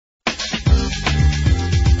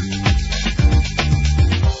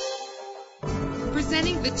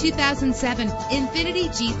2007 Infiniti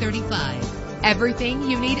G35. Everything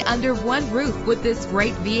you need under one roof with this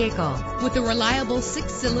great vehicle. With a reliable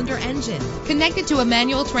 6-cylinder engine connected to a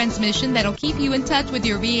manual transmission that'll keep you in touch with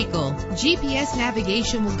your vehicle. GPS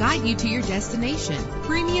navigation will guide you to your destination.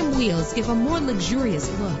 Premium wheels give a more luxurious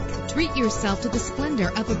look. Treat yourself to the splendor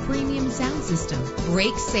of a premium sound system.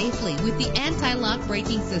 Brake safely with the anti-lock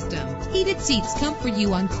braking system. Heated seats comfort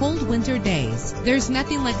you on cold winter days. There's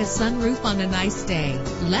nothing like a sunroof on a nice day.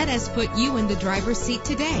 Let us put you in the driver's seat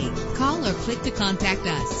today. Call or click to contact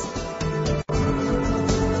us.